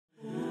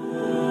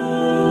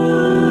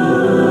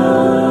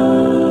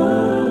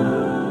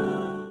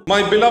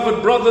My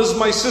beloved brothers,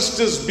 my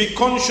sisters, be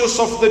conscious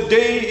of the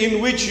day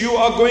in which you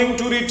are going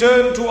to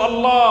return to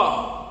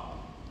Allah.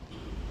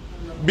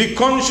 Be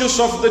conscious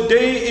of the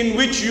day in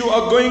which you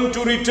are going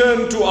to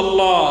return to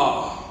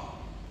Allah.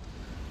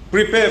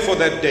 Prepare for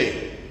that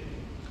day.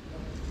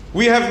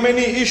 We have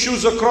many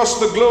issues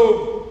across the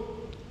globe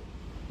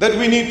that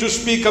we need to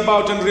speak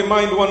about and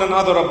remind one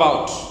another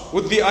about,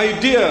 with the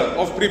idea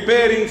of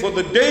preparing for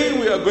the day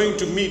we are going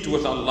to meet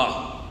with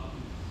Allah.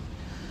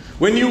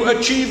 When you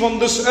achieve on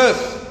this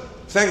earth,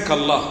 thank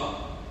Allah.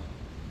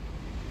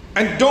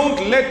 And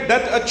don't let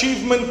that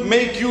achievement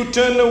make you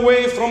turn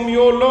away from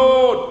your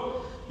Lord.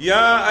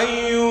 يا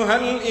أيها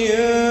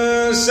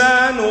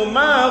الإنسان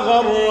ما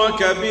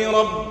غرك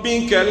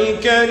بربك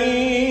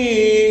الكريم.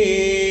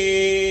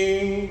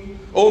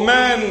 Oh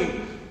man,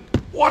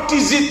 what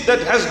is it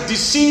that has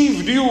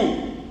deceived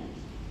you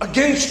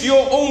against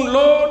your own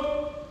Lord?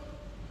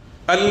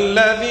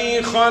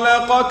 الذي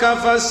خلقك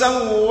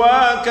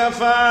فسواك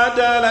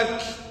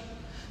فعدلك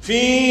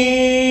في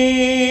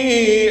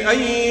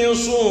أي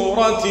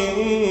صورة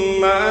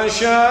ما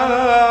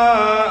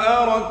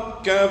شاء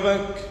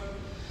ركبك.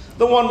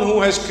 The one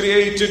who has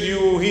created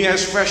you, He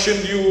has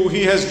fashioned you,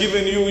 He has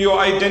given you your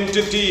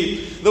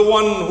identity. The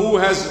one who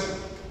has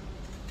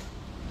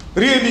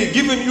really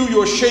given you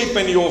your shape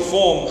and your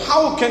form.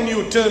 How can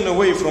you turn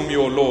away from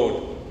your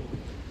Lord?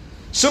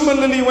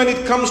 Similarly, when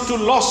it comes to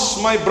loss,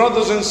 my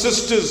brothers and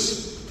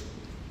sisters,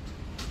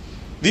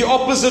 the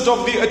opposite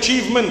of the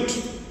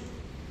achievement.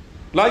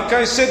 Like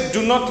I said,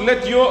 do not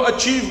let your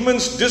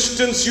achievements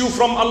distance you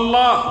from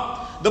Allah.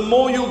 The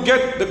more you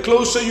get, the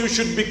closer you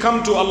should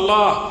become to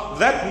Allah.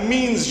 That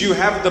means you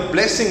have the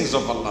blessings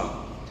of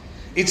Allah.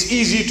 It's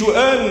easy to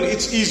earn,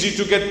 it's easy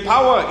to get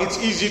power, it's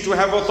easy to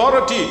have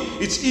authority,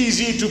 it's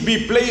easy to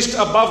be placed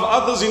above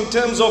others in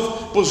terms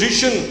of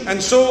position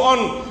and so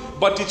on.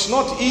 But it's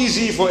not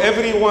easy for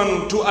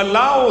everyone to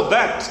allow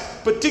that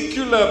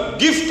particular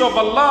gift of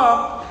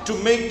Allah to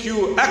make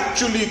you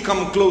actually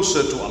come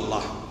closer to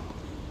Allah.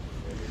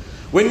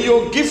 When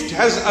your gift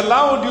has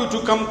allowed you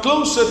to come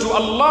closer to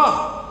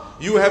Allah,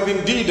 you have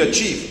indeed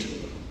achieved.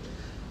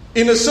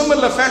 In a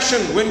similar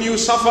fashion, when you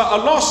suffer a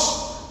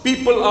loss,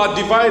 people are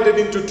divided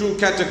into two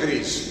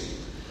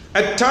categories.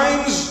 At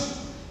times,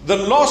 the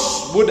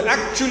loss would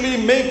actually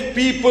make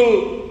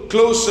people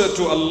closer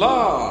to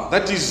Allah.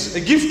 That is a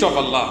gift of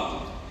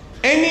Allah.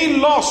 Any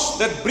loss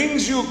that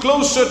brings you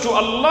closer to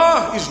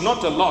Allah is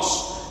not a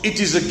loss, it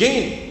is a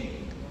gain.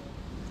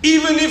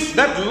 Even if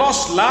that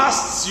loss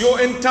lasts your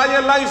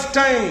entire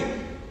lifetime,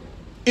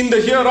 in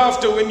the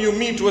hereafter when you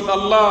meet with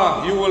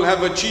Allah, you will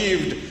have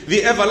achieved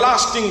the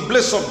everlasting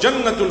bliss of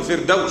Jannatul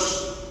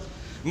Firdaus.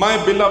 My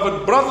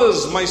beloved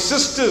brothers, my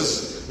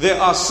sisters, there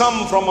are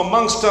some from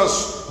amongst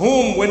us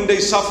whom when they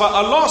suffer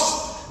a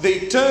loss,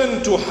 they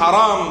turn to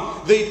haram,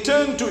 they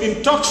turn to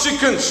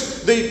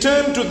intoxicants, they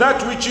turn to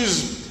that which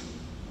is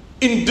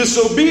in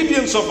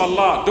disobedience of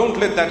Allah. Don't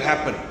let that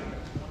happen.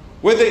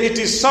 Whether it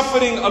is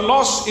suffering a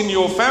loss in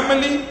your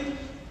family,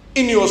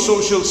 in your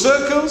social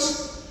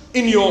circles,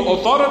 in your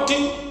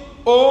authority,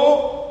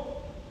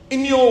 or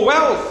in your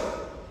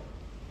wealth,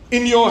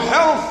 in your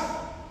health.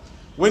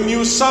 When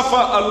you suffer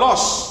a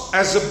loss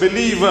as a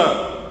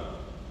believer,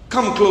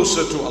 come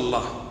closer to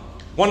Allah.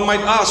 One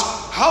might ask,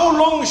 how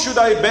long should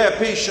I bear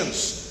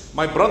patience?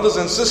 My brothers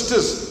and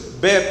sisters,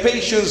 bear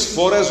patience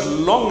for as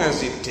long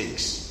as it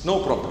takes. No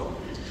problem.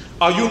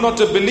 Are you not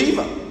a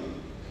believer?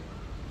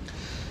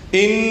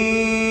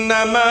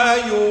 إنما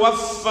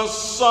يوفى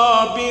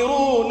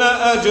الصابرون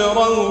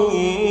أجرهم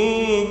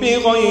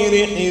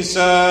بغير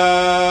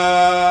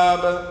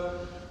حساب.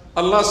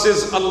 Allah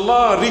says,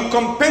 Allah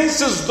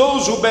recompenses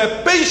those who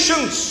bear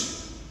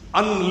patience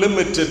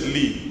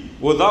unlimitedly,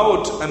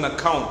 without an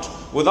account,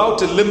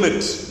 without a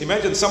limit.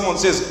 Imagine someone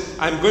says,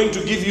 I'm going to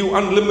give you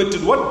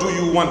unlimited. What do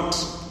you want?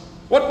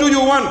 What do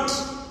you want?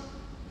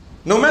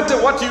 No matter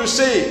what you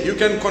say, you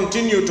can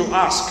continue to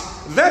ask.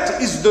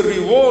 That is the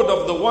reward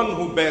of the one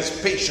who bears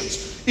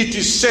patience. It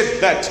is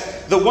said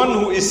that the one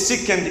who is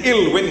sick and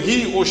ill, when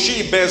he or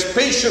she bears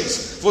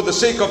patience for the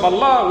sake of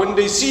Allah, when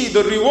they see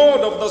the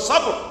reward of the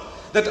sabr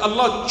that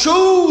Allah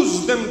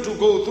chose them to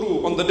go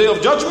through on the day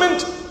of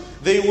judgment,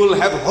 they will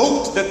have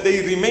hoped that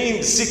they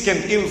remained sick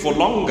and ill for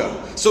longer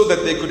so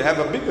that they could have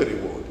a bigger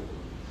reward.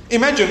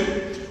 Imagine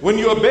when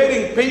you are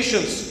bearing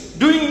patience,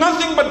 doing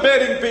nothing but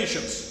bearing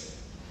patience.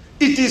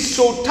 It is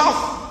so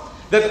tough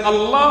that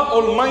Allah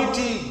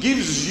Almighty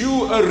gives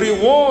you a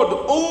reward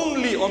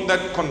only on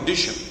that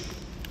condition.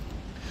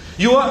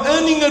 You are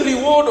earning a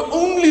reward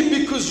only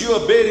because you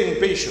are bearing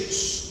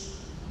patience.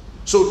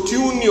 So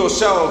tune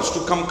yourselves to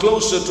come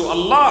closer to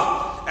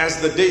Allah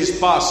as the days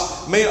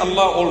pass. May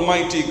Allah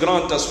Almighty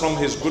grant us from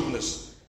His goodness.